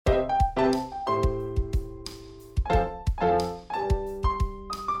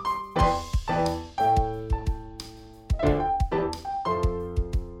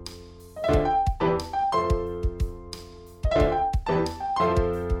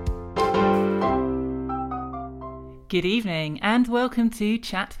Good evening and welcome to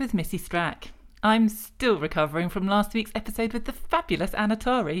Chat with Missy Strack. I'm still recovering from last week's episode with the fabulous Anna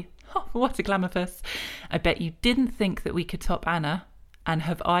Tari. Oh, what a glamourpuss. I bet you didn't think that we could top Anna. And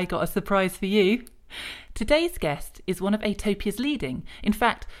have I got a surprise for you? Today's guest is one of Atopia's leading. In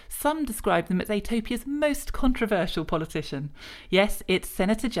fact, some describe them as Atopia's most controversial politician. Yes, it's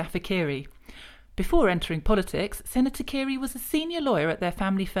Senator Jaffa Keary. Before entering politics, Senator Keary was a senior lawyer at their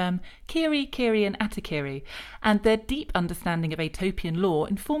family firm Keary, Keary and Atakiri, and their deep understanding of Atopian law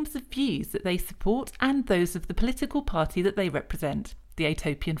informs the views that they support and those of the political party that they represent, the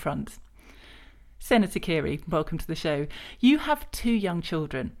Atopian Front. Senator Keary, welcome to the show. You have 2 young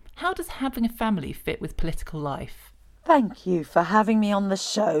children. How does having a family fit with political life? Thank you for having me on the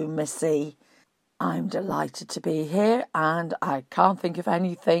show, Missy. I'm delighted to be here, and I can't think of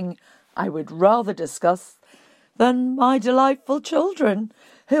anything I would rather discuss than my delightful children,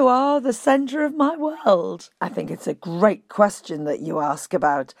 who are the centre of my world. I think it's a great question that you ask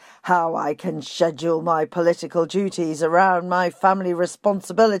about how I can schedule my political duties around my family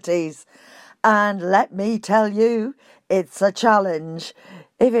responsibilities. And let me tell you, it's a challenge.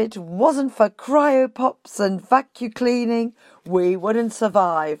 If it wasn't for cryopops and vacuum cleaning, we wouldn't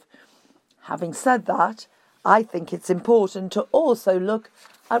survive. Having said that, I think it's important to also look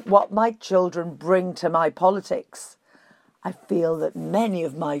at what my children bring to my politics. I feel that many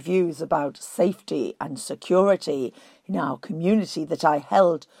of my views about safety and security in our community that I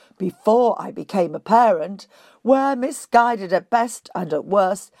held before I became a parent were misguided at best and at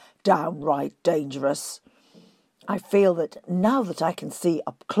worst downright dangerous. I feel that now that I can see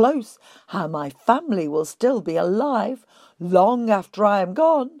up close how my family will still be alive long after I am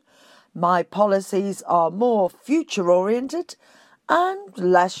gone, my policies are more future-oriented and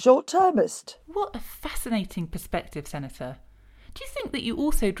less short-termist. What a fascinating perspective, Senator. Do you think that you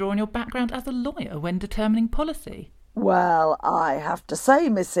also draw on your background as a lawyer when determining policy? Well, I have to say,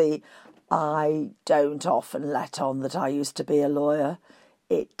 Missy, I don't often let on that I used to be a lawyer.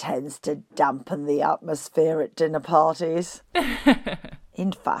 It tends to dampen the atmosphere at dinner parties.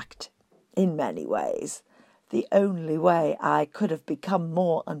 In fact, in many ways, the only way I could have become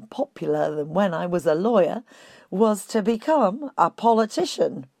more unpopular than when I was a lawyer was to become a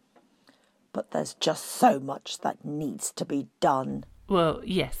politician. But there's just so much that needs to be done. Well,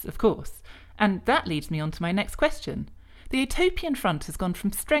 yes, of course. And that leads me on to my next question. The Atopian Front has gone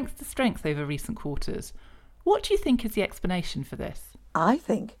from strength to strength over recent quarters. What do you think is the explanation for this? I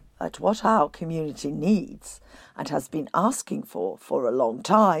think that what our community needs and has been asking for a long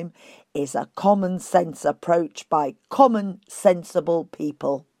time is a common sense approach by common sensible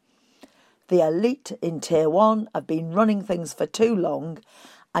people. The elite in Tier 1 have been running things for too long,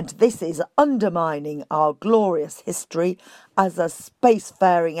 and this is undermining our glorious history as a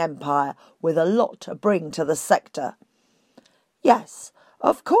spacefaring empire with a lot to bring to the sector. Yes,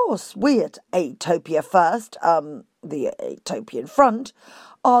 of course, we at Atopia First, the Atopian Front,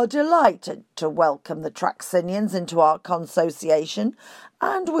 are delighted to welcome the Traxinians into our consociation,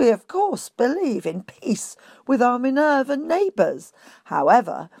 and we of course believe in peace with our Minervan neighbours.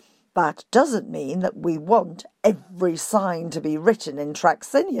 However, that doesn't mean that we want every sign to be written in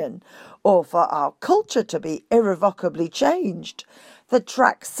Traxinian, or for our culture to be irrevocably changed. The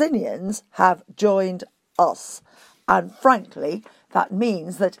Traxinians have joined us, and frankly, that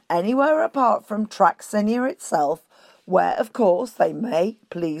means that anywhere apart from Traxinia itself, where of course they may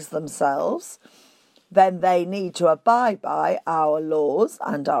please themselves, then they need to abide by our laws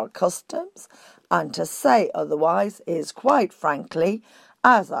and our customs, and to say otherwise is quite frankly,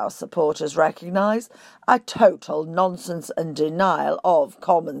 as our supporters recognise, a total nonsense and denial of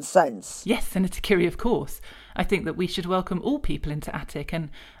common sense. Yes, Senator Keary, of course. I think that we should welcome all people into Attic, and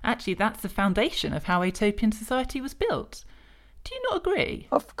actually that's the foundation of how Atopian society was built. Do you not agree?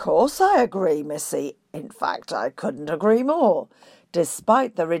 Of course I agree, Missy. In fact, I couldn't agree more.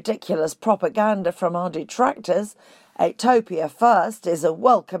 Despite the ridiculous propaganda from our detractors, Atopia First is a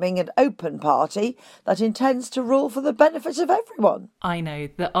welcoming and open party that intends to rule for the benefit of everyone. I know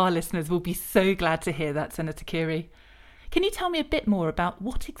that our listeners will be so glad to hear that, Senator Keary. Can you tell me a bit more about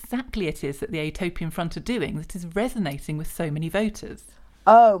what exactly it is that the Atopian Front are doing that is resonating with so many voters?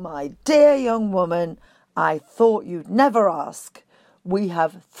 Oh, my dear young woman, I thought you'd never ask. We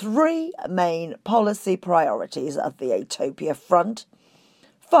have 3 main policy priorities at the Atopia Front.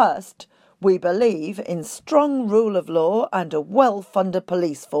 First, We believe in strong rule of law and a well-funded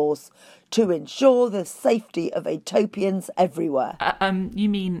police force to ensure the safety of Atopians everywhere. You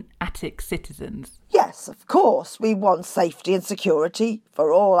mean Attic citizens? Yes, of course, we want safety and security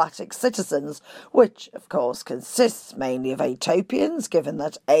for all Attic citizens, which, of course, consists mainly of Atopians, given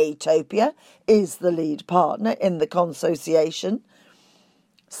that Atopia is the lead partner in the consociation.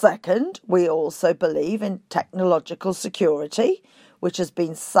 Second, we also believe in technological security, which has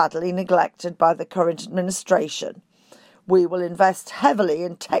been sadly neglected by the current administration. We will invest heavily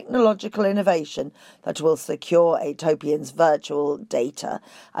in technological innovation that will secure Atopians' virtual data,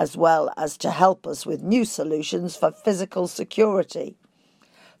 as well as to help us with new solutions for physical security.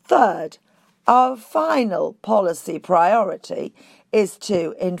 Third, our final policy priority is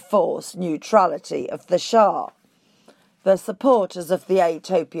to enforce neutrality of the Shah. The supporters of the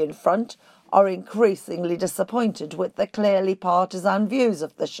Atopian Front are increasingly disappointed with the clearly partisan views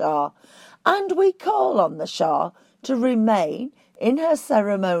of the Shah, and we call on the Shah to remain in her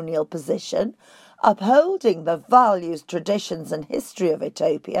ceremonial position, upholding the values, traditions and history of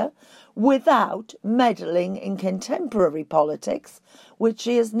Atopia without meddling in contemporary politics, which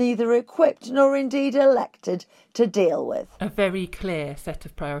she is neither equipped nor indeed elected to deal with. A very clear set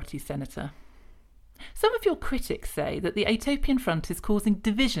of priorities, Senator. Some of your critics say that the Atopian Front is causing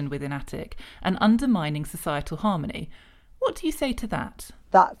division within Attic and undermining societal harmony. What do you say to that?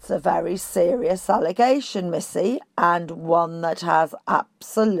 That's a very serious allegation, Missy, and one that has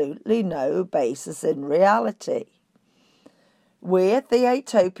absolutely no basis in reality. We at the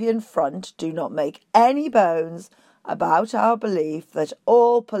Atopian Front do not make any bones about our belief that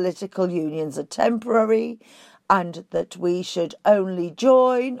all political unions are temporary and that we should only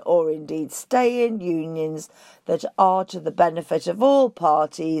join or indeed stay in unions that are to the benefit of all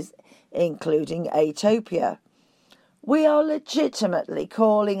parties, including Atopia. We are legitimately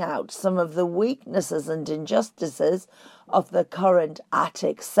calling out some of the weaknesses and injustices of the current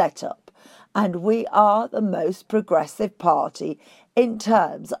Attic setup, and we are the most progressive party in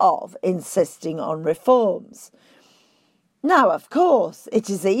terms of insisting on reforms. Now, of course, it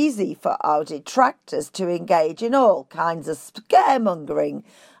is easy for our detractors to engage in all kinds of scaremongering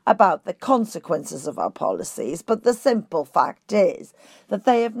about the consequences of our policies, but the simple fact is that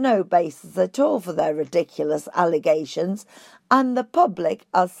they have no basis at all for their ridiculous allegations, and the public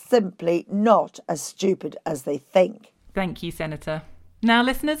are simply not as stupid as they think. Thank you, Senator. Now,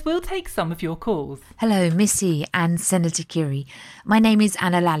 listeners, we'll take some of your calls. Hello, Missy and Senator Kiri. My name is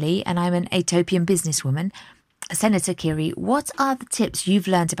Anna Lally and I'm an Atopian businesswoman. Senator Kiri, what are the tips you've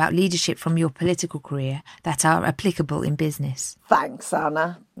learned about leadership from your political career that are applicable in business? Thanks,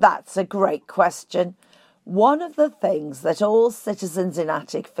 Anna. That's a great question. One of the things that all citizens in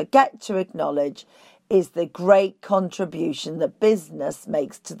Attic forget to acknowledge is the great contribution that business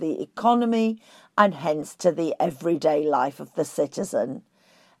makes to the economy and hence to the everyday life of the citizen.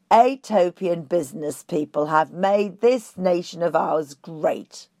 Atopian business people have made this nation of ours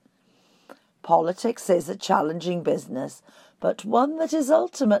great. Politics is a challenging business, but one that is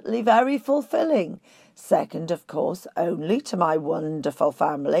ultimately very fulfilling. Second, of course, only to my wonderful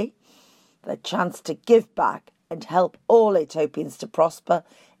family. The chance to give back and help all Atopians to prosper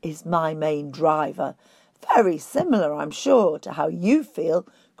is my main driver. Very similar, I'm sure, to how you feel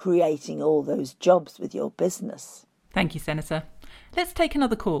creating all those jobs with your business. Thank you, Senator. Let's take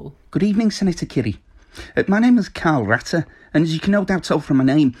another call. Good evening, Senator Kiri. My name is Carl Ratter, and as you can no doubt tell from my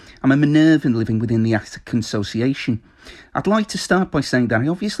name, I'm a Minervan living within the Attic Consociation. I'd like to start by saying that I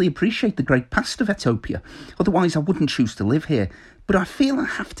obviously appreciate the great past of Atopia, otherwise I wouldn't choose to live here, but I feel I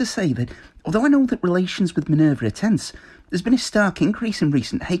have to say that, although I know that relations with Minerva are tense, there's been a stark increase in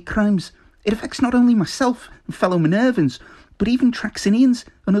recent hate crimes. It affects not only myself and fellow Minervans, but even Traxinians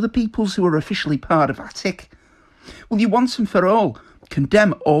and other peoples who are officially part of Attic. Will you once and for all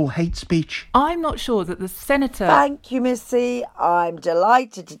condemn all hate speech? I'm not sure that the Senator... Thank you, Missy. I'm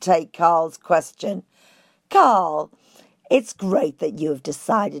delighted to take Carl's question. Carl, it's great that you have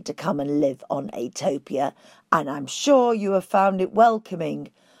decided to come and live on Atopia, and I'm sure you have found it welcoming.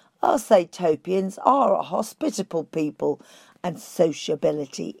 Us Atopians are a hospitable people, and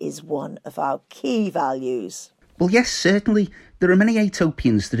sociability is one of our key values. Well, yes, certainly. There are many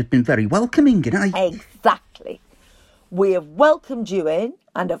Atopians that have been very welcoming, and Exactly. We have welcomed you in,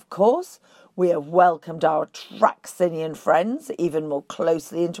 and of course, we have welcomed our Traxinian friends even more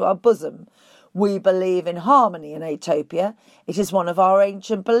closely into our bosom. We believe in harmony in Atopia. It is one of our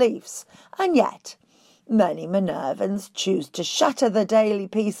ancient beliefs. And yet, many Minervans choose to shatter the daily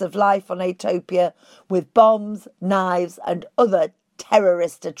peace of life on Atopia with bombs, knives, and other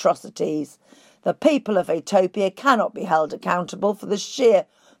terrorist atrocities. The people of Atopia cannot be held accountable for the sheer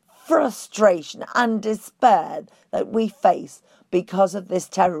frustration and despair that we face because of this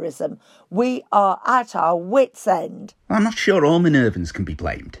terrorism. We are at our wits' end. I'm not sure all Minervans can be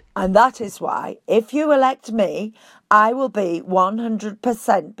blamed. And that is why, if you elect me, I will be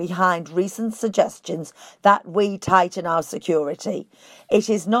 100% behind recent suggestions that we tighten our security. It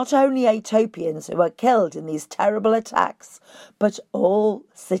is not only Atopians who are killed in these terrible attacks, but all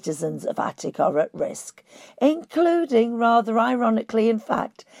citizens of Attic are at risk, including, rather ironically in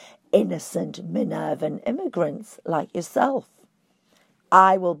fact, innocent Minervan immigrants like yourself.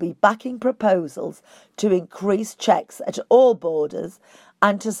 I will be backing proposals to increase checks at all borders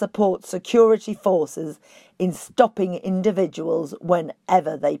and to support security forces in stopping individuals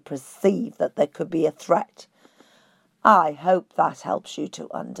whenever they perceive that there could be a threat. I hope that helps you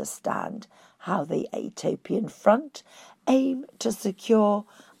to understand how the Atopian Front aim to secure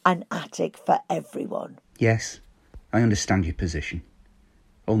an attic for everyone. Yes, I understand your position.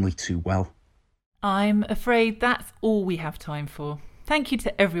 Only too well. I'm afraid that's all we have time for. Thank you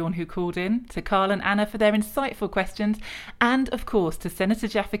to everyone who called in, to Carl and Anna for their insightful questions, and of course to Senator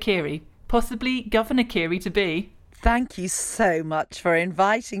Jaffa Kiri, possibly Governor Kiri to be. Thank you so much for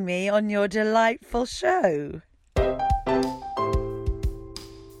inviting me on your delightful show.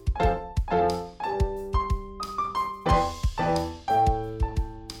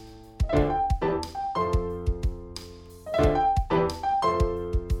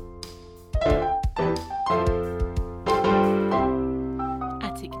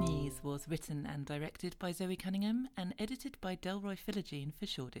 Written and directed by Zoe Cunningham and edited by Delroy Philogene for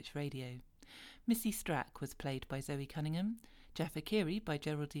Shoreditch Radio. Missy Strack was played by Zoe Cunningham, Jaffa Kiri by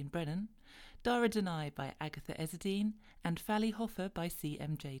Geraldine Brennan, Dara Denai by Agatha Ezzedine, and Fally Hoffer by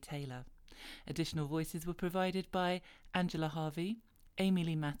CMJ Taylor. Additional voices were provided by Angela Harvey, Amy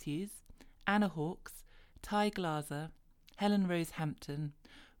Lee Matthews, Anna Hawkes, Ty Glaser, Helen Rose Hampton,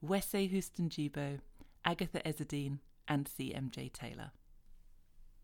 Wesse Houston-Gibo, Agatha Ezzedine, and CMJ Taylor.